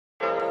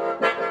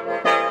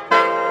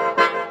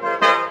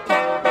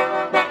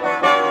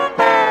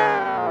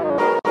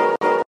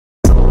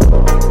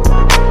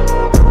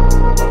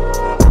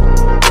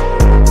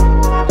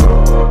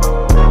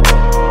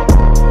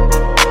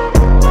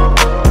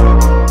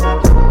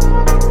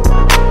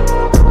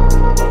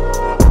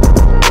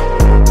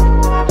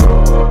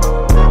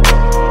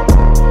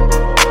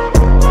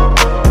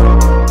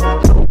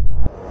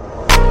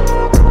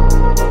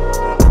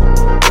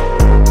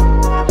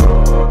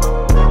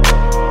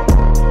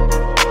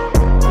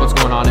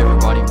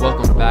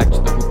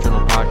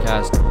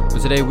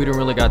today we don't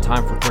really got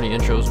time for corny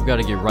intros. We got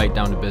to get right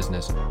down to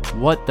business.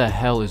 What the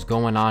hell is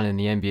going on in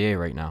the NBA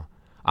right now?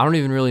 I don't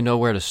even really know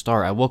where to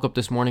start. I woke up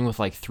this morning with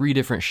like 3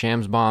 different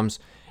Shams bombs,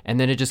 and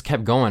then it just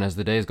kept going as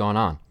the days gone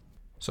on.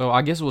 So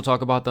I guess we'll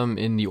talk about them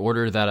in the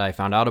order that I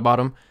found out about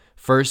them.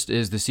 First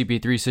is the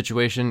CP3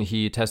 situation.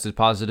 He tested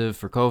positive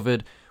for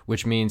COVID,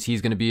 which means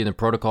he's going to be in the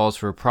protocols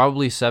for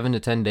probably 7 to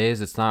 10 days.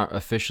 It's not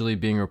officially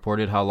being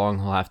reported how long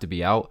he'll have to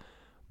be out,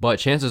 but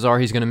chances are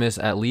he's going to miss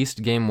at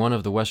least Game 1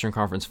 of the Western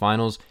Conference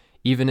Finals,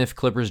 even if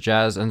Clippers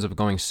Jazz ends up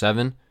going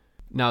 7.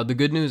 Now, the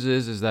good news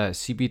is that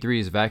CP3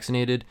 is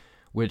vaccinated,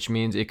 which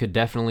means it could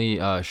definitely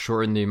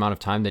shorten the amount of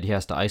time that he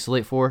has to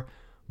isolate for.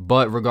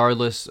 But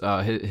regardless,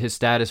 his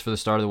status for the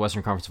start of the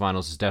Western Conference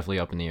Finals is definitely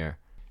up in the air.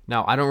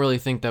 Now, I don't really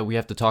think that we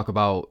have to talk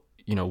about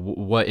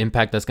what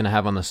impact that's going to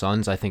have on the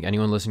Suns. I think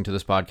anyone listening to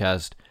this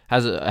podcast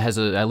has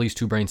at least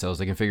 2 brain cells.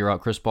 They can figure out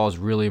Chris Paul is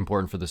really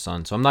important for the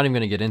Suns. So I'm not even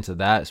going to get into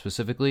that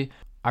specifically.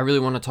 I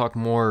really want to talk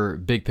more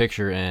big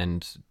picture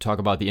and talk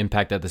about the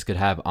impact that this could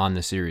have on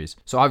the series.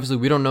 So obviously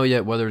we don't know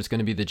yet whether it's going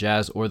to be the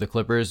Jazz or the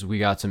Clippers. We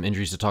got some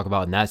injuries to talk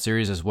about in that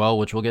series as well,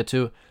 which we'll get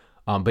to.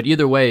 But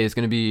either way, it's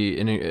going to be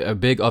a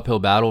big uphill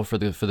battle for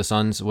the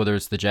Suns, whether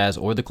it's the Jazz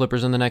or the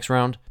Clippers in the next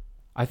round.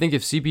 I think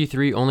if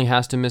CP3 only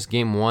has to miss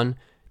Game 1,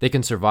 they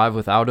can survive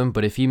without him.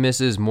 But if he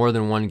misses more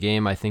than 1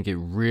 game, I think it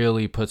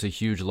really puts a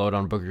huge load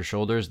on Booker's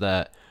shoulders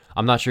that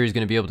I'm not sure he's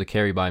going to be able to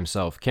carry by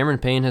himself. Cameron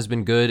Payne has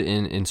been good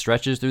in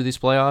stretches through these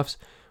playoffs,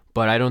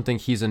 but I don't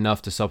think he's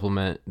enough to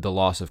supplement the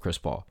loss of Chris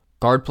Paul.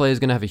 Guard play is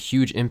going to have a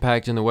huge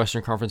impact in the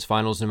Western Conference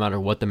Finals no matter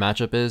what the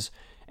matchup is.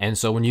 And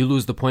so when you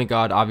lose the point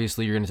guard,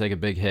 obviously you're going to take a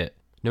big hit.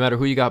 No matter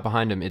who you got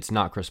behind him, it's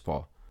not Chris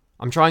Paul.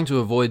 I'm trying to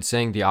avoid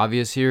saying the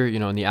obvious here.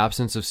 In the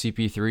absence of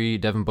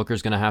CP3, Devin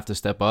Booker's going to have to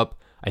step up.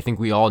 I think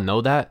we all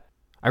know that.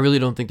 I really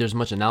don't think there's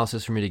much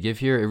analysis for me to give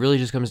here. It really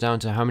just comes down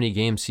to how many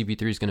games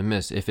CP3 is going to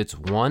miss. If it's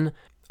 1,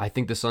 I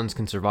think the Suns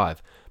can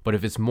survive. But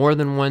if it's more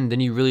than 1,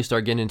 then you really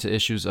start getting into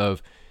issues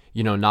of,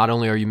 not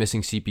only are you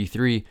missing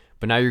CP3,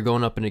 but now you're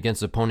going up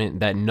against an opponent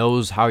that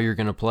knows how you're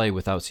going to play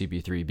without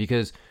CP3.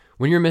 Because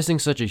when you're missing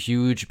such a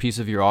huge piece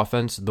of your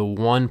offense, the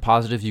one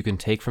positive you can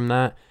take from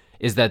that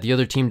is that the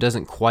other team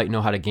doesn't quite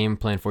know how to game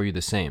plan for you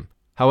the same.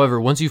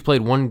 However, once you've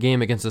played 1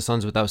 game against the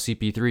Suns without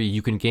CP3,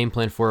 you can game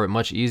plan for it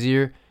much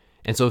easier.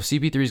 And so if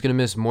CP3 is going to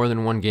miss more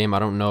than 1 game, I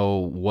don't know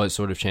what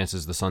sort of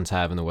chances the Suns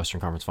have in the Western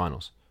Conference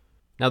Finals.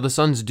 Now, the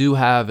Suns do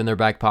have in their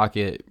back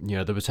pocket,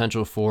 the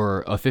potential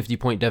for a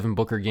 50-point Devin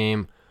Booker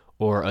game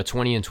or a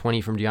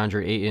 20-20 from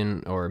DeAndre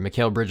Ayton or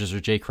Mikal Bridges or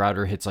Jay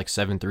Crowder hits like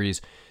 7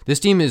 threes. This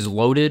team is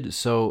loaded,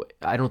 so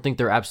I don't think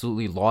they're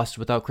absolutely lost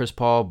without Chris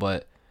Paul,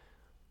 but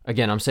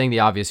again, I'm saying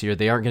the obvious here.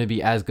 They aren't going to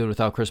be as good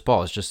without Chris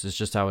Paul. It's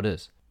just how it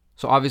is.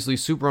 So obviously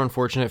super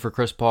unfortunate for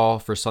Chris Paul,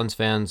 for Suns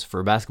fans,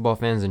 for basketball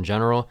fans in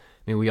general.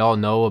 I mean, we all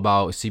know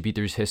about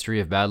CP3's history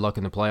of bad luck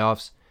in the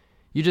playoffs.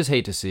 You just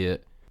hate to see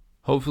it.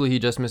 Hopefully he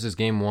just misses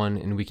Game 1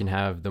 and we can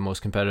have the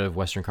most competitive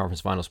Western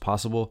Conference Finals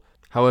possible.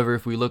 However,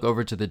 if we look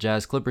over to the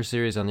Jazz-Clippers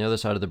series on the other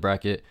side of the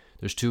bracket,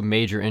 there's 2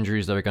 major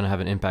injuries that are going to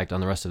have an impact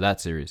on the rest of that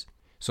series.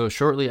 So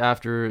shortly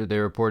after they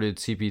reported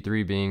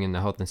CP3 being in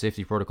the health and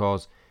safety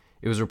protocols,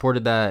 it was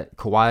reported that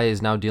Kawhi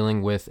is now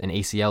dealing with an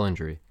ACL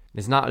injury.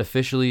 It's not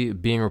officially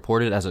being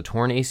reported as a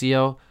torn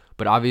ACL,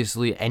 but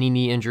obviously any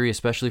knee injury,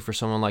 especially for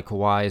someone like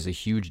Kawhi, is a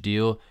huge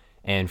deal,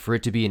 and for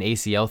it to be an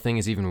ACL thing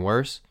is even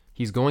worse.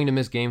 He's going to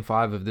miss Game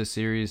 5 of this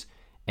series,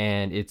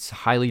 and it's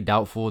highly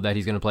doubtful that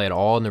he's going to play at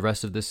all in the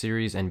rest of this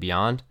series and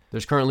beyond.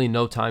 There's currently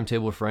no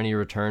timetable for any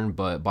return,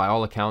 but by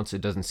all accounts,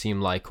 it doesn't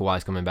seem like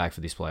Kawhi's coming back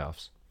for these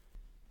playoffs.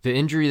 The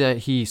injury that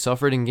he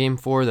suffered in Game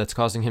 4 that's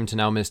causing him to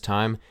now miss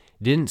time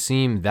didn't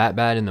seem that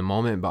bad in the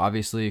moment, but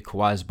obviously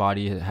Kawhi's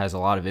body has a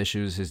lot of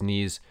issues. His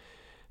knees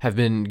have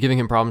been giving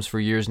him problems for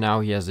years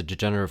now. He has a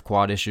degenerative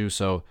quad issue,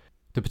 so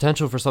the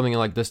potential for something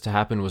like this to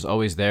happen was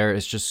always there.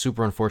 It's just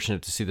super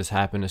unfortunate to see this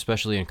happen,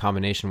 especially in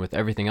combination with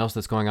everything else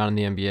that's going on in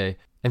the NBA.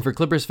 And for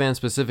Clippers fans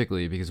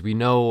specifically, because we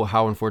know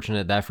how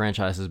unfortunate that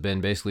franchise has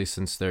been basically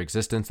since their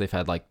existence. They've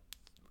had like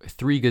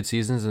 3 good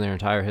seasons in their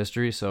entire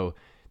history, so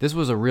this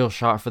was a real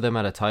shot for them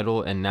at a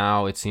title, and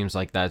now it seems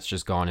like that's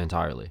just gone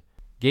entirely.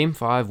 Game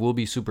 5 will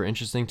be super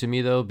interesting to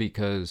me, though,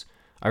 because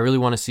I really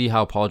want to see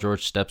how Paul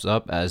George steps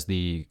up as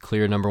the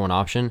clear number 1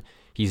 option.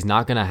 He's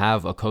not going to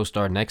have a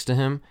co-star next to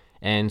him,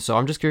 and so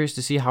I'm just curious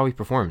to see how he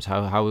performs,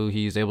 how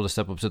he's able to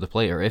step up to the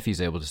plate, or if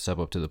he's able to step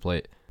up to the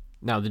plate.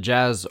 Now, the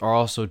Jazz are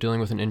also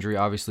dealing with an injury.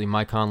 Obviously,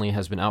 Mike Conley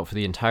has been out for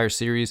the entire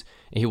series,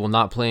 and he will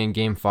not play in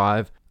Game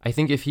 5. I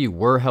think if he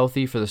were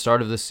healthy for the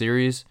start of this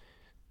series,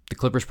 the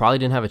Clippers probably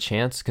didn't have a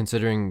chance,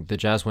 considering the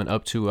Jazz went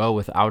up 2-0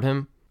 without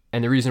him.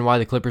 And the reason why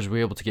the Clippers were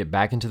able to get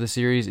back into the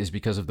series is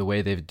because of the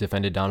way they've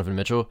defended Donovan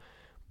Mitchell.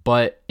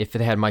 But if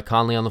they had Mike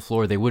Conley on the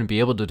floor, they wouldn't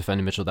be able to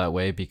defend Mitchell that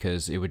way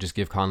because it would just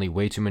give Conley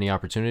way too many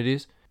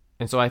opportunities.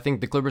 And so I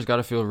think the Clippers got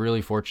to feel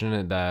really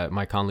fortunate that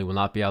Mike Conley will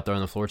not be out there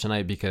on the floor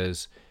tonight,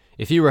 because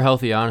if he were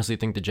healthy, I honestly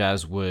think the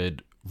Jazz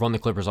would run the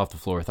Clippers off the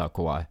floor without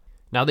Kawhi.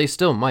 Now, they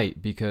still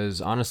might,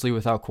 because honestly,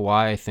 without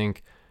Kawhi, I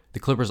think the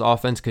Clippers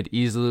offense could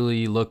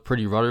easily look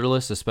pretty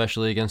rudderless,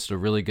 especially against a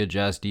really good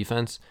Jazz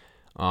defense.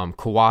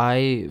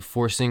 Kawhi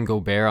forcing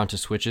Gobert onto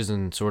switches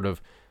and sort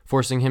of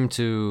forcing him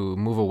to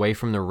move away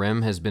from the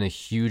rim has been a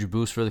huge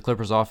boost for the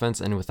Clippers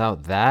offense. And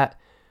without that,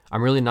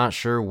 I'm really not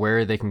sure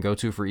where they can go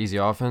to for easy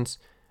offense.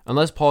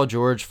 Unless Paul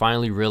George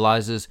finally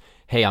realizes,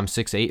 hey, I'm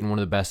 6'8" and one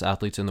of the best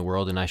athletes in the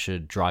world and I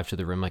should drive to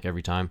the rim like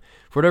every time.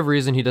 For whatever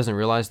reason, he doesn't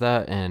realize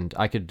that, and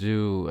I could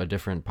do a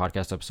different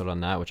podcast episode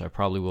on that, which I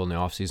probably will in the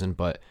offseason.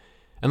 But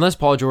unless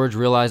Paul George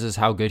realizes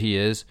how good he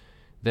is,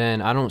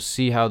 then I don't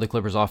see how the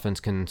Clippers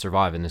offense can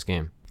survive in this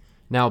game.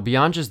 Now,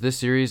 beyond just this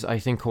series, I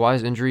think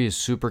Kawhi's injury is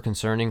super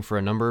concerning for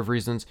a number of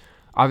reasons.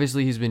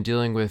 Obviously, he's been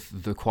dealing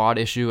with the quad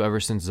issue ever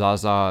since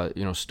Zaza,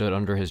 stood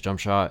under his jump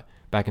shot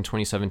back in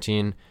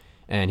 2017,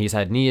 and he's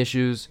had knee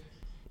issues.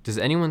 Does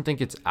anyone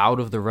think it's out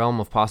of the realm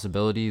of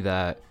possibility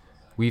that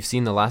we've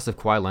seen the last of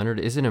Kawhi Leonard?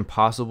 Is it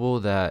impossible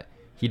that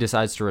he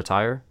decides to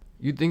retire?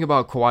 You think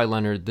about Kawhi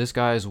Leonard, this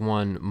guy has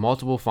won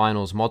multiple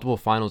finals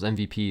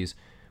MVPs,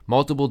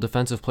 multiple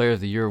Defensive Player of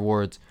the Year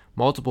awards,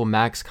 multiple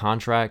max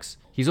contracts.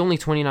 He's only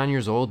 29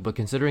 years old, but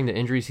considering the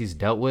injuries he's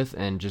dealt with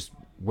and just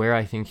where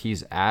I think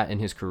he's at in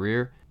his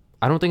career,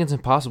 I don't think it's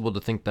impossible to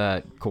think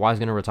that Kawhi's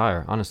going to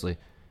retire, honestly.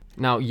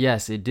 Now,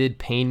 yes, it did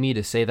pain me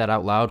to say that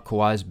out loud.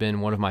 Kawhi's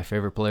been one of my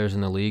favorite players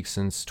in the league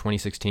since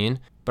 2016,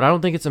 but I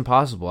don't think it's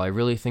impossible. I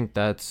really think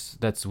that's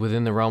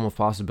within the realm of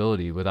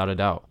possibility, without a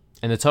doubt.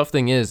 And the tough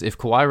thing is, if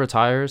Kawhi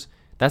retires,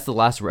 that's the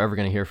last we're ever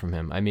going to hear from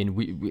him. I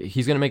mean,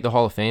 he's going to make the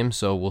Hall of Fame,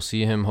 so we'll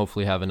see him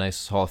hopefully have a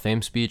nice Hall of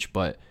Fame speech,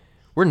 but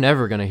we're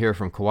never going to hear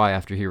from Kawhi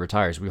after he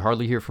retires. We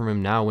hardly hear from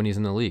him now when he's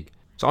in the league.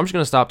 So I'm just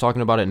going to stop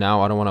talking about it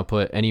now. I don't want to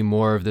put any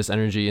more of this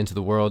energy into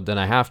the world than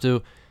I have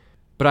to.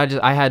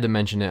 But I had to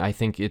mention it. I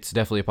think it's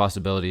definitely a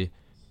possibility.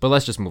 But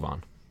let's just move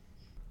on.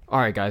 All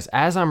right, guys.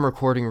 As I'm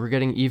recording, we're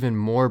getting even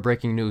more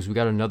breaking news. We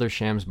got another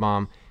Shams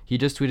bomb. He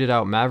just tweeted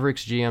out,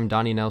 Mavericks GM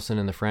Donnie Nelson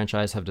and the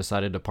franchise have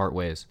decided to part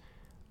ways.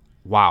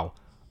 Wow.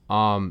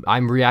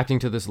 I'm reacting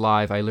to this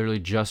live. I literally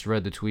just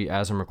read the tweet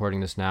as I'm recording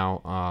this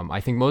now. I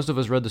think most of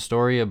us read the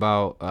story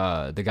about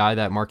the guy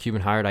that Mark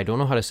Cuban hired. I don't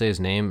know how to say his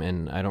name,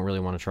 and I don't really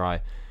want to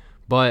try.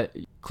 But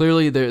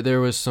clearly there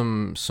was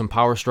some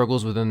power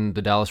struggles within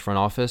the Dallas front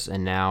office,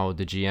 and now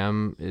the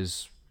GM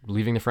is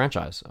leaving the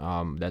franchise.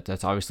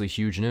 That's obviously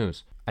huge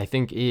news. I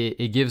think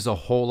it gives a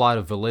whole lot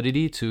of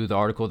validity to the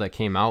article that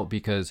came out,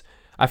 because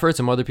I've heard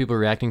some other people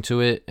reacting to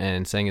it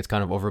and saying it's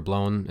kind of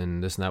overblown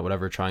and this and that,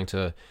 whatever, trying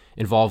to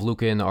involve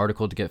Luka in the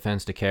article to get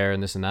fans to care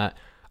and this and that.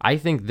 I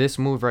think this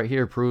move right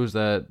here proves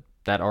that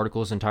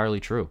article is entirely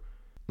true.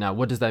 Now,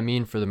 what does that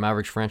mean for the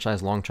Mavericks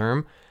franchise long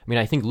term? I mean,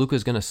 I think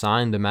Luka's going to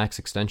sign the max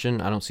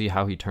extension. I don't see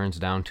how he turns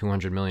down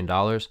 $200 million.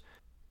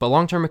 But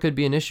long term, it could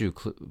be an issue.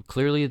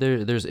 Clearly,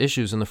 there's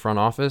issues in the front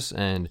office,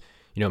 and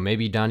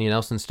maybe Donnie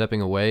Nelson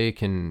stepping away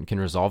can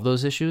resolve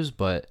those issues.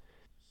 But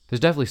there's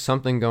definitely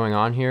something going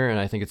on here, and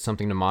I think it's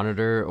something to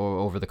monitor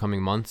over the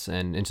coming months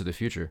and into the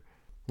future.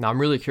 Now,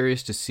 I'm really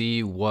curious to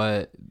see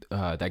what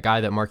that guy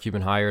that Mark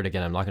Cuban hired,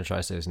 again, I'm not going to try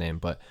to say his name,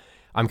 but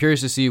I'm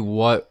curious to see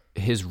what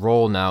his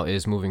role now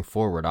is moving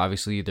forward.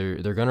 Obviously,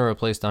 they're going to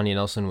replace Donnie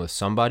Nelson with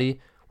somebody,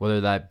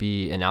 whether that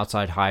be an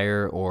outside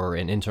hire or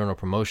an internal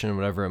promotion,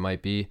 whatever it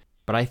might be.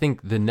 But I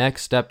think the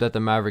next step that the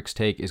Mavericks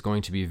take is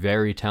going to be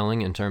very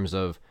telling in terms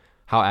of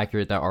how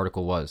accurate that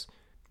article was.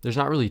 There's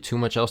not really too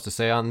much else to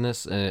say on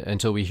this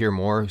until we hear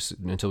more,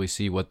 until we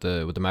see what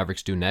the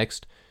Mavericks do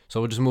next.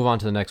 So we'll just move on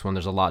to the next one.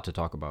 There's a lot to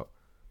talk about.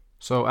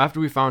 So after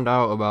we found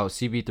out about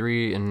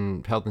CP3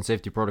 and health and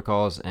safety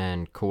protocols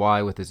and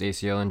Kawhi with his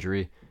ACL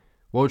injury,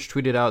 Woj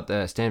tweeted out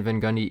that Stan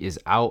Van Gundy is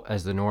out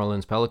as the New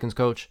Orleans Pelicans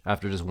coach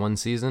after just one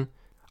season.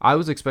 I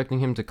was expecting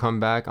him to come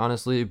back,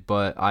 honestly,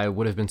 but I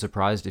would have been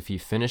surprised if he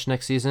finished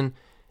next season.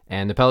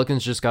 And the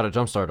Pelicans just got a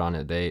jump start on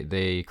it.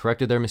 They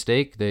corrected their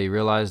mistake. They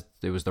realized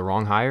it was the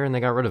wrong hire, and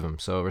they got rid of him.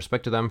 So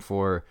respect to them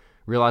for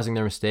realizing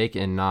their mistake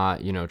and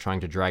not,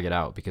 trying to drag it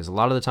out. Because a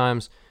lot of the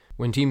times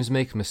when teams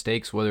make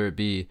mistakes, whether it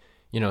be,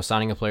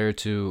 signing a player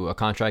to a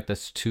contract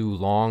that's too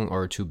long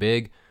or too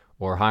big,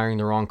 or hiring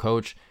the wrong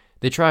coach,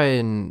 they try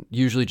and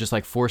usually just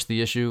force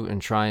the issue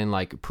and try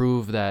and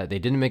prove that they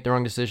didn't make the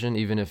wrong decision,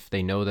 even if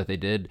they know that they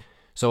did.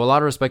 So a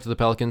lot of respect to the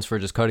Pelicans for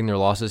just cutting their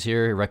losses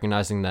here,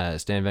 recognizing that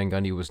Stan Van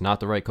Gundy was not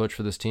the right coach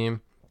for this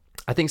team.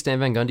 I think Stan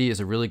Van Gundy is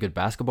a really good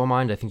basketball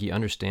mind. I think he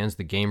understands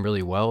the game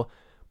really well,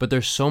 but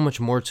there's so much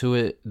more to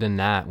it than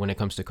that when it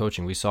comes to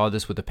coaching. We saw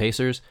this with the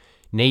Pacers.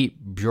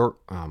 Nate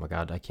Bjorkgren,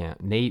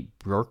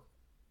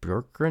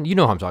 you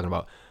know who I'm talking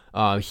about.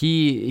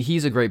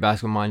 He's a great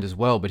basketball mind as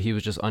well, but he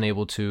was just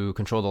unable to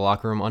control the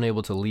locker room,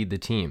 unable to lead the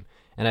team.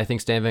 And I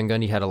think Stan Van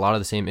Gundy had a lot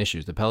of the same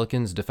issues. The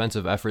Pelicans'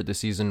 defensive effort this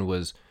season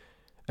was,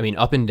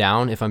 up and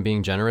down, if I'm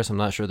being generous. I'm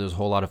not sure there's a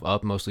whole lot of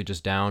up, mostly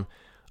just down.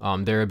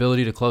 Their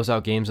ability to close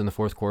out games in the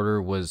fourth quarter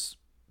was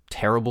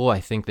terrible. I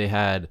think they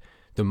had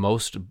the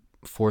most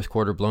fourth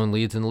quarter blown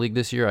leads in the league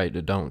this year. I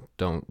don't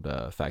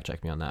fact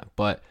check me on that.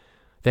 But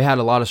they had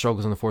a lot of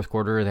struggles in the fourth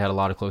quarter. They had a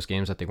lot of close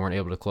games that they weren't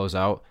able to close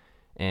out.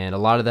 And a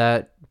lot of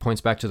that points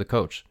back to the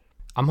coach.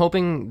 I'm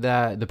hoping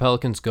that the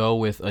Pelicans go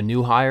with a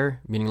new hire,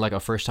 meaning like a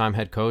first-time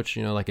head coach,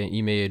 like an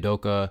Ime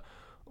Udoka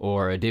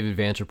or a David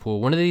Vanterpool,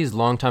 one of these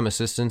longtime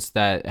assistants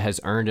that has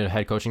earned a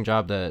head coaching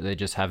job that they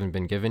just haven't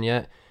been given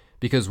yet.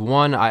 Because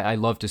one, I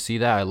love to see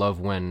that. I love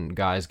when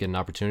guys get an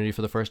opportunity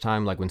for the first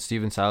time, like when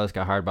Steven Silas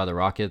got hired by the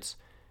Rockets.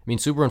 I mean,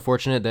 super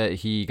unfortunate that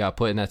he got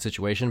put in that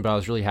situation, but I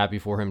was really happy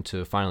for him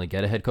to finally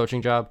get a head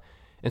coaching job.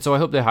 And so I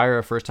hope they hire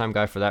a first-time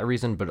guy for that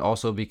reason, but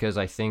also because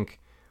I think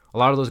a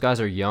lot of those guys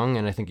are young,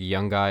 and I think a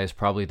young guy is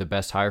probably the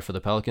best hire for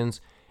the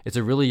Pelicans. It's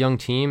a really young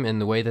team, and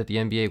the way that the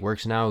NBA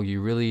works now,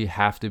 you really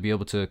have to be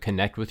able to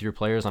connect with your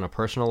players on a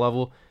personal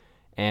level.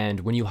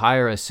 And when you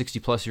hire a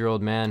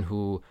 60-plus-year-old man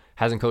who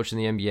hasn't coached in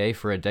the NBA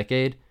for a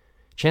decade,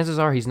 chances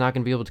are he's not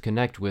going to be able to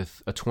connect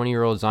with a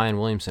 20-year-old Zion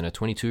Williamson, a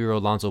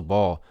 22-year-old Lonzo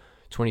Ball,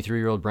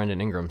 23-year-old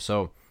Brandon Ingram.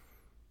 So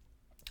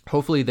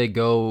hopefully they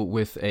go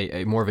with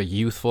a more of a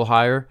youthful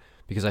hire,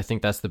 because I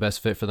think that's the best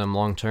fit for them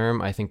long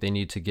term. I think they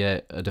need to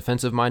get a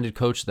defensive-minded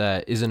coach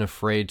that isn't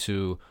afraid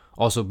to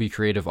also be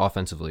creative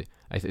offensively.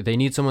 They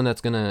need someone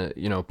that's going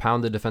to,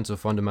 pound the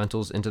defensive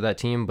fundamentals into that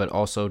team, but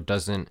also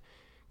doesn't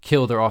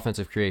kill their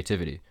offensive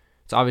creativity.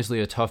 It's obviously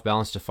a tough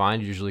balance to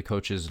find. Usually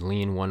coaches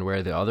lean one way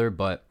or the other,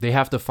 but they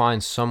have to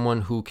find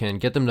someone who can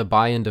get them to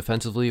buy in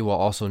defensively while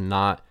also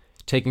not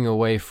taking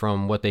away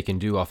from what they can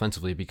do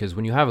offensively. Because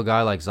when you have a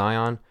guy like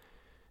Zion,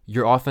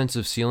 your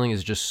offensive ceiling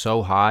is just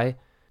so high,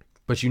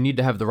 but you need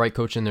to have the right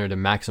coach in there to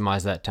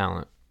maximize that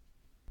talent.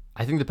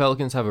 I think the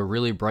Pelicans have a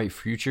really bright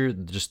future.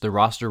 Just the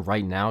roster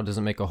right now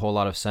doesn't make a whole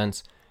lot of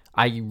sense.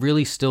 I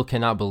really still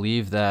cannot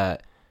believe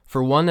that,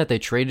 for one, that they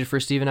traded for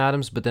Steven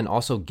Adams, but then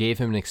also gave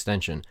him an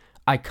extension.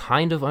 I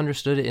kind of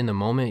understood it in the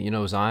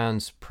moment.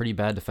 Zion's pretty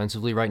bad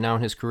defensively right now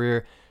in his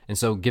career, and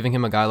so giving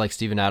him a guy like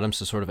Steven Adams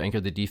to sort of anchor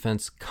the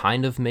defense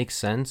kind of makes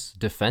sense,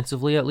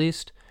 defensively at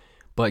least.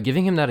 But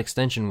giving him that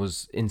extension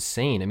was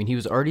insane. I mean, he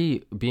was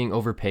already being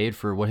overpaid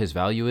for what his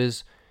value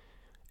is.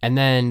 And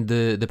then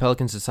the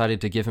Pelicans decided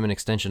to give him an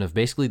extension of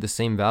basically the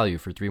same value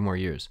for 3 more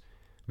years.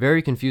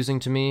 Very confusing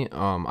to me.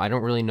 I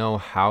don't really know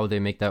how they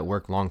make that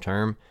work long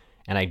term.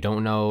 And I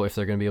don't know if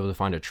they're going to be able to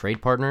find a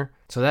trade partner.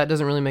 So that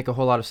doesn't really make a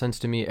whole lot of sense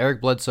to me. Eric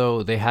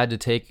Bledsoe, they had to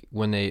take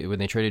when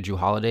they traded Jrue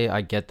Holiday.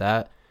 I get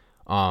that.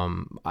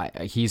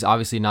 He's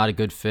obviously not a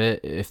good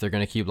fit if they're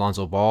going to keep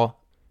Lonzo Ball.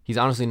 He's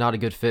honestly not a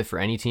good fit for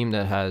any team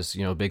that has,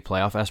 big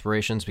playoff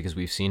aspirations, because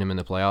we've seen him in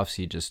the playoffs.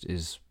 He just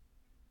is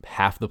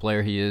half the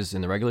player he is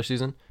in the regular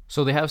season.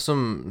 So they have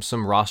some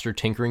roster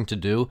tinkering to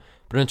do.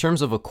 But in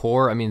terms of a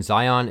core, I mean,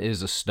 Zion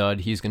is a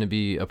stud. He's going to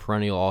be a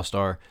perennial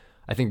all-star.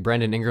 I think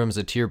Brandon Ingram's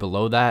a tier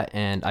below that,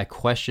 and I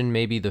question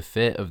maybe the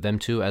fit of them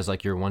two as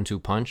like your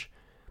 1-2 punch.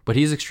 But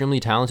he's extremely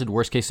talented.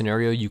 Worst case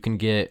scenario, you can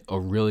get a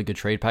really good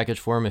trade package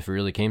for him if it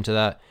really came to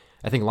that.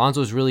 I think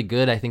Lonzo's really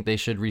good. I think they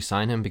should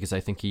re-sign him because I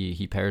think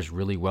he pairs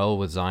really well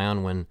with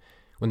Zion when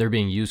they're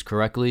being used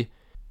correctly.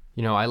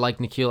 I like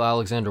Nickeil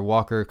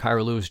Alexander-Walker,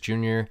 Kira Lewis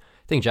Jr.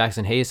 I think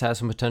Jackson Hayes has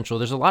some potential.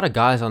 There's a lot of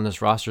guys on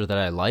this roster that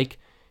I like.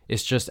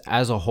 It's just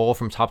as a whole,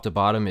 from top to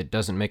bottom, it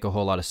doesn't make a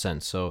whole lot of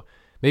sense. So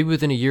maybe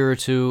within a year or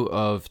two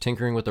of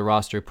tinkering with the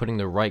roster, putting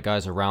the right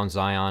guys around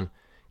Zion,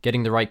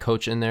 getting the right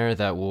coach in there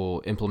that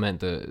will implement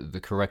the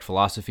correct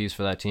philosophies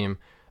for that team,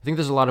 I think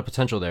there's a lot of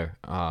potential there.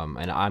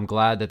 And I'm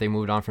glad that they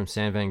moved on from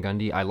Stan Van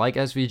Gundy. I like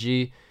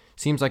SVG.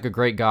 Seems like a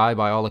great guy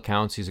by all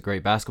accounts. He's a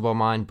great basketball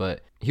mind,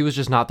 but he was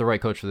just not the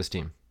right coach for this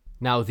team.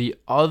 Now, the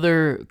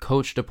other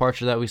coach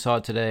departure that we saw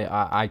today,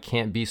 I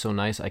can't be so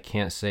nice. I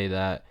can't say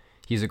that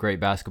he's a great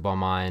basketball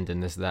mind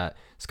and this, that.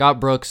 Scott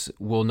Brooks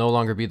will no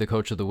longer be the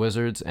coach of the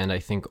Wizards, and I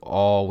think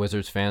all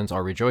Wizards fans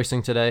are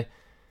rejoicing today.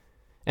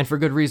 And for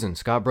good reason.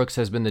 Scott Brooks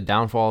has been the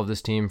downfall of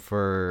this team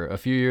for a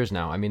few years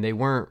now. I mean,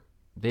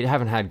 they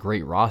haven't had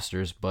great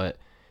rosters, but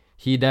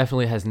he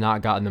definitely has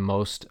not gotten the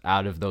most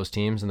out of those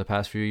teams in the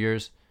past few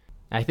years.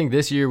 I think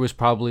this year was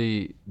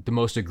probably the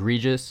most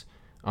egregious,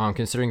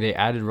 considering they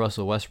added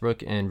Russell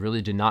Westbrook and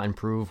really did not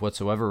improve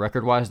whatsoever.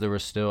 Record-wise, they were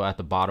still at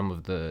the bottom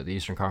of the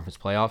Eastern Conference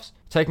playoffs.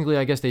 Technically,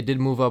 I guess they did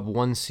move up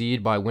 1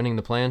 seed by winning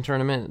the play-in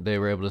tournament. They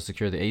were able to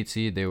secure the 8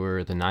 seed. They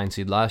were the 9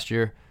 seed last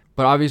year.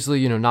 But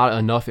obviously, not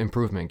enough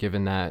improvement,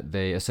 given that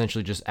they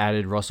essentially just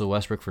added Russell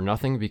Westbrook for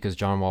nothing because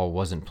John Wall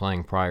wasn't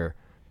playing prior.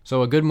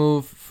 So a good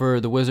move for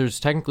the Wizards.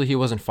 Technically, he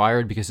wasn't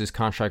fired because his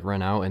contract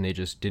ran out and they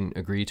just didn't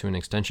agree to an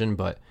extension.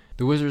 But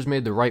the Wizards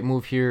made the right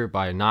move here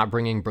by not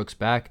bringing Brooks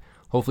back.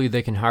 Hopefully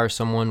they can hire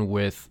someone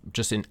with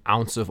just an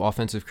ounce of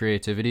offensive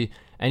creativity.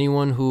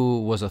 Anyone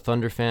who was a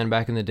Thunder fan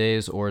back in the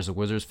days or is a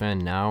Wizards fan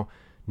now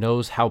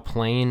knows how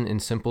plain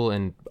and simple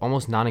and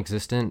almost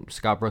non-existent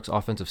Scott Brooks'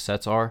 offensive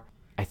sets are.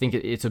 I think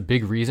it's a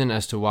big reason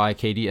as to why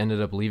KD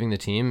ended up leaving the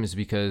team, is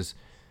because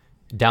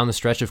down the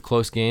stretch of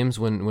close games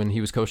when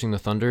he was coaching the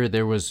Thunder,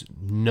 there was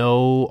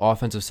no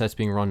offensive sets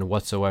being run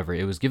whatsoever.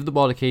 It was give the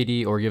ball to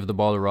KD or give the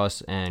ball to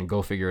Russ and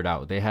go figure it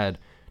out. They had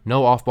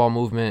no off-ball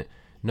movement,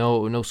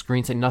 no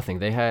screen set, nothing.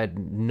 They had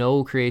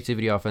no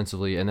creativity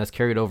offensively, and that's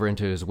carried over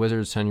into his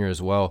Wizards tenure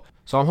as well.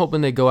 So I'm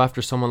hoping they go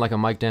after someone like a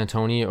Mike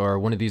D'Antoni or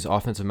one of these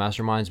offensive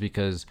masterminds,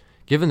 because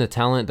given the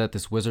talent that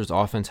this Wizards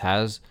offense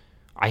has,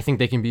 I think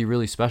they can be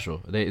really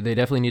special. They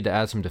definitely need to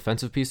add some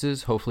defensive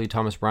pieces. Hopefully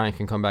Thomas Bryant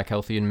can come back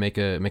healthy and make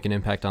an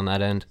impact on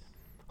that end.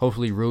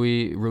 Hopefully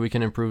Rui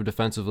can improve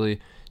defensively.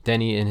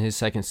 Denny in his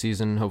second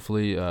season,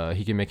 hopefully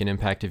he can make an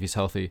impact if he's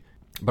healthy.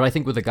 But I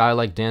think with a guy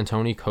like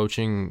D'Antoni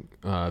coaching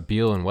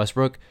Beal and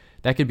Westbrook,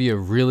 that could be a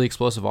really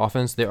explosive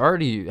offense. They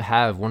already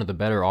have one of the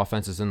better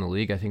offenses in the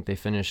league. I think they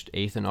finished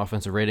 8th in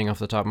offensive rating off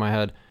the top of my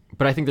head.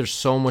 But I think there's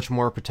so much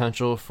more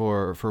potential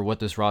for what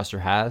this roster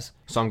has.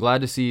 So I'm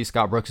glad to see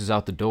Scott Brooks is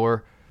out the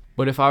door.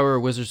 But if I were a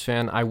Wizards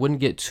fan, I wouldn't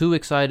get too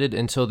excited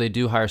until they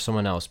do hire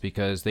someone else,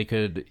 because they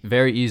could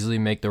very easily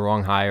make the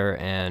wrong hire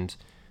and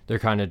they're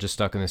kind of just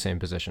stuck in the same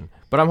position.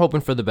 But I'm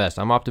hoping for the best.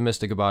 I'm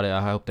optimistic about it.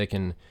 I hope they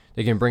can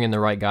bring in the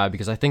right guy,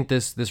 because I think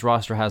this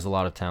roster has a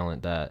lot of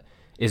talent that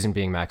isn't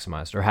being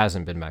maximized or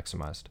hasn't been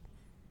maximized.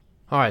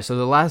 All right, so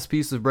the last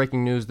piece of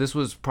breaking news, this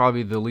was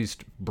probably the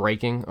least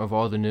breaking of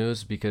all the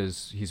news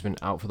because he's been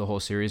out for the whole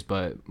series,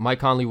 but Mike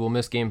Conley will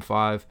miss Game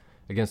 5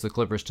 against the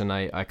Clippers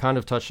tonight. I kind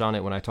of touched on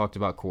it when I talked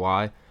about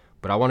Kawhi,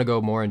 but I want to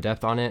go more in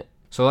depth on it.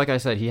 So like I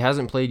said, he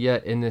hasn't played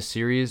yet in this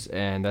series,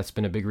 and that's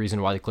been a big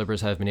reason why the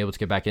Clippers have been able to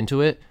get back into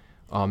it.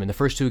 In the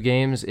first 2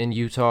 games in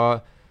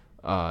Utah,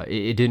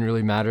 it didn't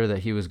really matter that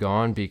he was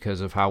gone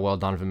because of how well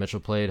Donovan Mitchell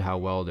played, how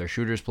well their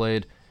shooters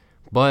played.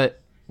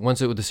 But once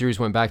the series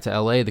went back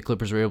to LA, the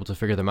Clippers were able to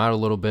figure them out a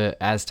little bit,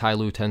 as Ty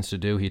Lue tends to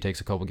do. He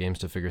takes a couple games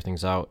to figure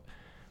things out.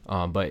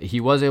 But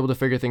he was able to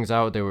figure things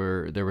out. They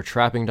were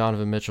trapping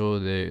Donovan Mitchell,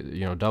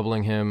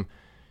 doubling him,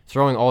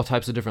 throwing all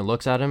types of different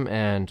looks at him.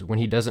 And when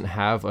he doesn't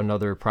have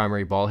another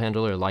primary ball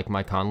handler like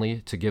Mike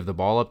Conley to give the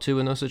ball up to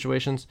in those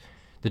situations,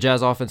 the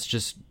Jazz offense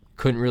just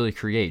couldn't really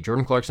create.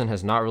 Jordan Clarkson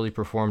has not really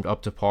performed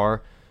up to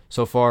par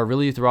so far,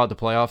 really throughout the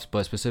playoffs,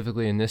 but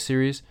specifically in this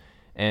series.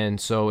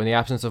 And so in the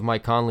absence of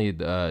Mike Conley,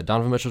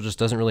 Donovan Mitchell just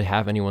doesn't really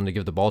have anyone to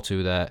give the ball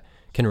to that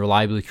can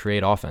reliably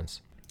create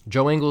offense.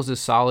 Joe Ingles is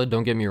solid,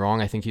 don't get me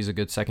wrong. I think he's a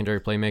good secondary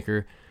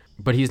playmaker,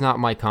 but he's not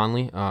Mike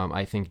Conley.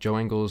 I think Joe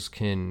Ingles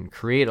can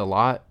create a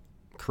lot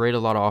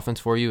of offense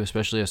for you,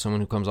 especially as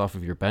someone who comes off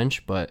of your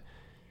bench. But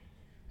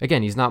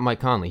again, he's not Mike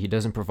Conley. He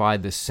doesn't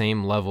provide the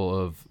same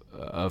level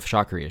of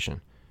shot creation.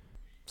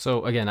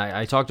 So again,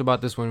 I talked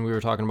about this when we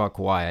were talking about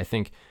Kawhi. I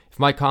think if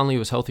Mike Conley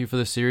was healthy for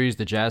the series,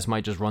 the Jazz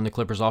might just run the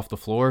Clippers off the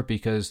floor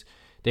because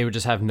they would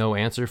just have no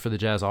answer for the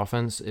Jazz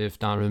offense if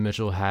Donovan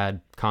Mitchell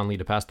had Conley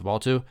to pass the ball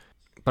to.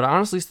 But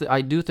honestly,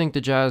 I do think the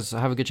Jazz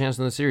have a good chance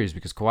in the series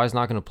because Kawhi's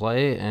not going to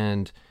play,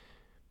 and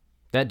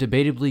that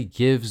debatably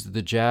gives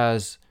the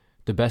Jazz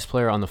the best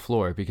player on the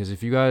floor. Because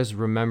if you guys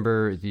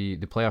remember the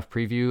playoff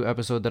preview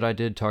episode that I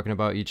did talking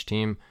about each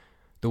team,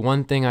 the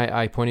one thing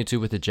I pointed to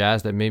with the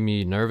Jazz that made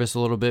me nervous a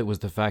little bit was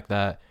the fact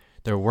that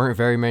there weren't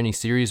very many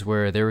series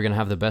where they were going to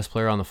have the best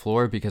player on the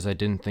floor, because I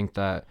didn't think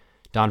that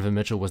Donovan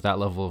Mitchell was that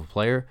level of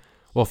player.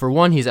 Well, for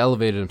one, he's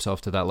elevated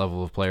himself to that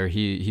level of player.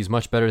 He's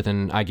much better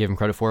than I gave him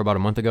credit for about a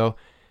month ago.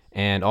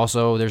 And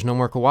also, there's no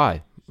more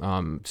Kawhi,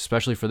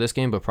 especially for this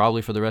game, but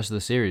probably for the rest of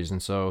the series.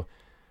 And so,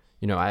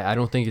 I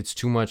don't think it's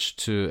too much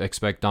to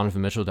expect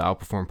Donovan Mitchell to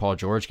outperform Paul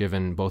George,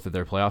 given both of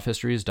their playoff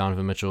histories.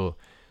 Donovan Mitchell,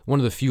 one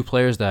of the few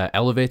players that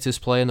elevates his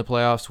play in the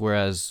playoffs,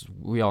 whereas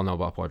we all know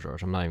about Paul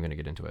George. I'm not even going to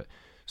get into it.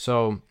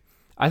 So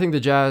I think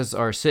the Jazz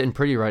are sitting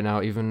pretty right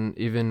now,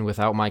 even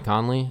without Mike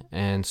Conley.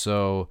 And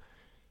so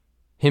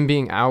him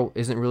being out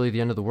isn't really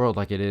the end of the world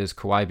like it is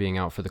Kawhi being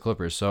out for the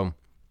Clippers. So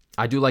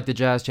I do like the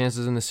Jazz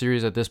chances in the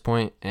series at this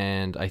point,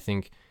 and I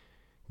think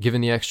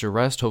given the extra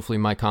rest, hopefully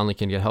Mike Conley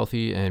can get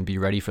healthy and be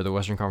ready for the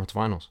Western Conference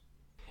Finals.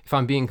 If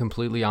I'm being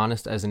completely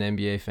honest as an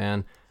NBA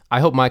fan, I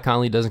hope Mike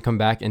Conley doesn't come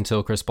back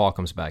until Chris Paul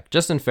comes back.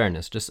 Just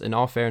in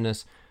all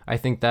fairness, I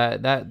think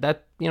that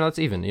that's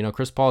even.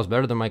 Chris Paul is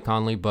better than Mike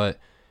Conley, but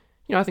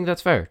I think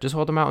that's fair. Just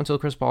hold him out until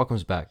Chris Paul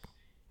comes back.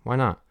 Why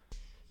not?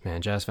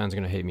 Man, Jazz fans are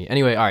going to hate me.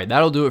 Anyway, all right,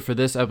 that'll do it for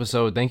this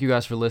episode. Thank you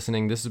guys for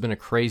listening. This has been a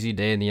crazy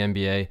day in the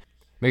NBA.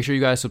 Make sure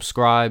you guys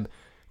subscribe,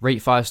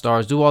 rate 5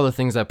 stars, do all the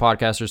things that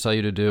podcasters tell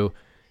you to do.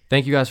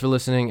 Thank you guys for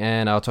listening,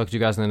 and I'll talk to you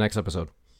guys in the next episode.